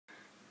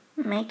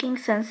Making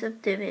sense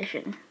of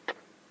division.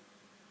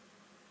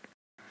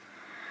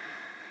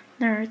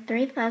 There are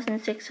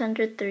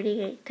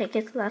 3,638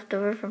 tickets left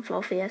over from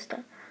Fall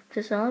Fiesta.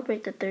 To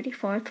celebrate the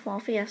 34th Fall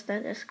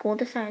Fiesta, the school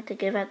decided to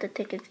give out the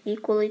tickets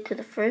equally to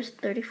the first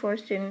 34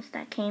 students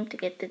that came to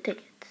get the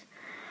tickets.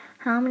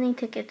 How many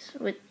tickets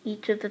would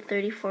each of the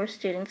 34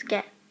 students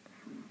get?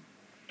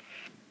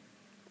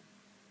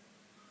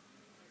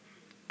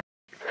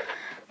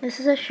 This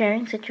is a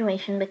sharing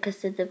situation because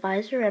the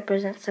divisor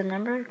represents the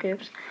number of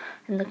groups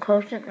and the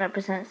quotient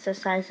represents the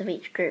size of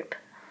each group.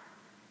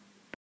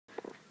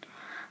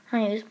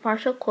 I used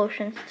partial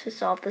quotients to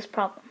solve this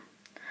problem.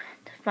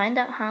 To find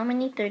out how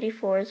many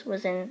 34s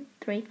was in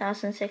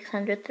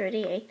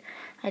 3,638,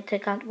 I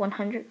took out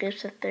 100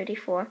 groups of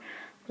 34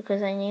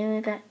 because I knew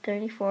that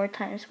 34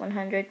 times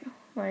 100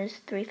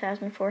 was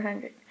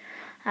 3,400.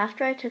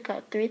 After I took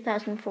out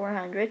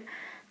 3,400,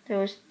 there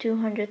was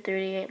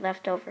 238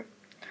 left over.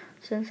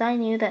 Since I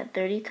knew that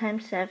 30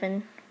 times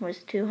 7 was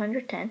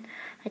 210,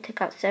 I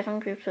took out 7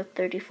 groups of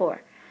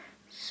 34.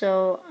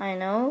 So I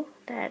know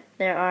that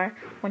there are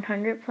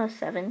 100 plus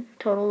 7,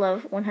 total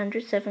of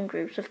 107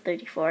 groups of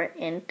 34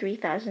 in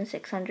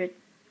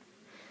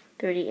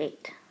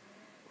 3,638.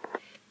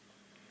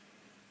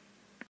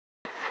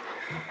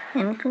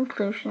 In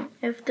conclusion,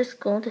 if the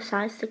school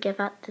decides to give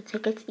out the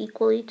tickets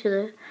equally to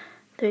the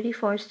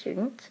 34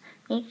 students,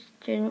 each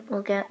student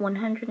will get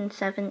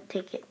 107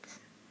 tickets.